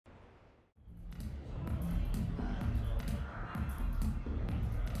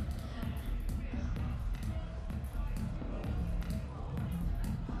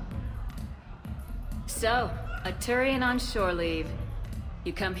So, a Turian on shore leave.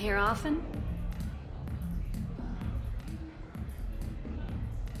 You come here often?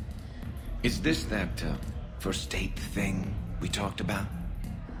 Is this that, first date thing we talked about?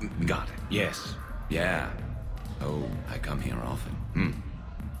 Got it. Yes. Yeah. Oh, I come here often.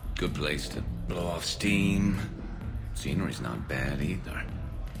 Good place to blow off steam. Scenery's not bad either.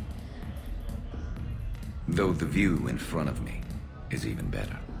 Though the view in front of me is even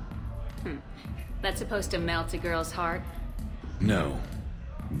better. That's supposed to melt a girl's heart? No,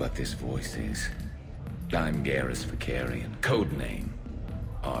 but this voice is. I'm Garrus Vicarian, codename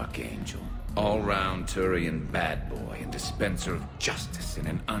Archangel. All-round Turian bad boy and dispenser of justice in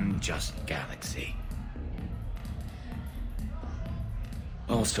an unjust galaxy.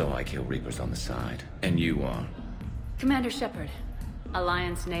 Also, I kill Reapers on the side. And you are? Commander Shepard,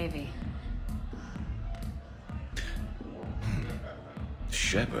 Alliance Navy.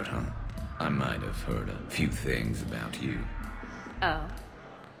 Shepard, huh? I might have heard a few things about you. Oh.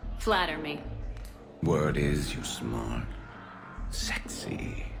 Flatter me. Word is you're smart,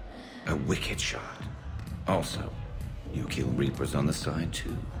 sexy, a wicked shot. Also, you kill Reapers on the side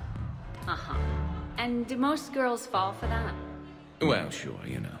too. Uh-huh. And do most girls fall for that? Well, sure,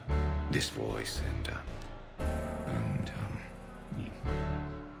 you know. This voice and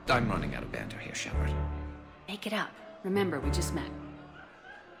I'm running out of banter here, Shepard. Make it up. Remember, we just met.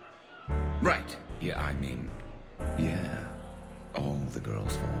 Right. Yeah, I mean, yeah. All the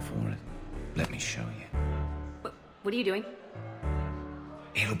girls fall for it. Let me show you. What are you doing?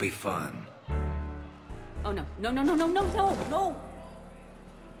 It'll be fun. Oh, no. No, no, no, no, no, no, no!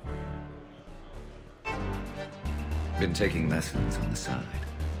 Been taking lessons on the side.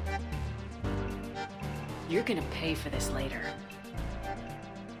 You're gonna pay for this later.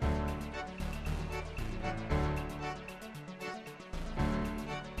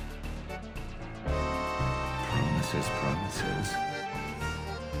 Promises, promises.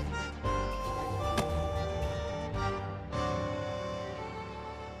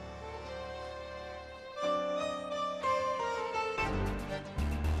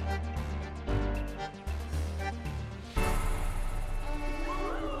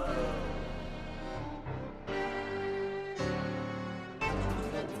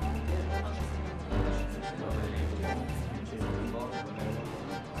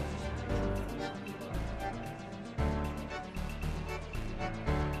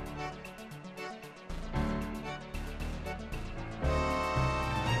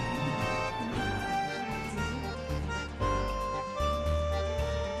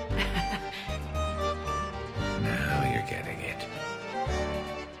 Now you're getting it.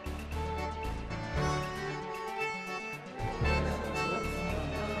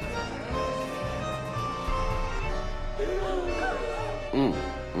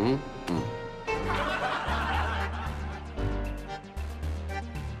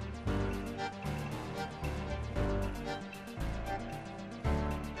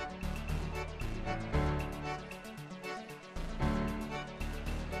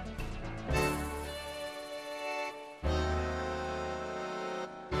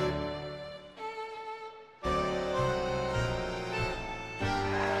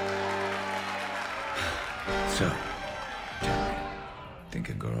 So, tell me, think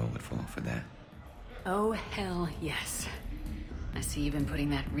a girl would fall for that? Oh, hell yes. I see you've been putting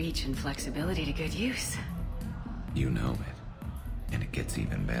that reach and flexibility to good use. You know it. And it gets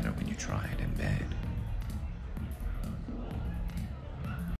even better when you try it in bed.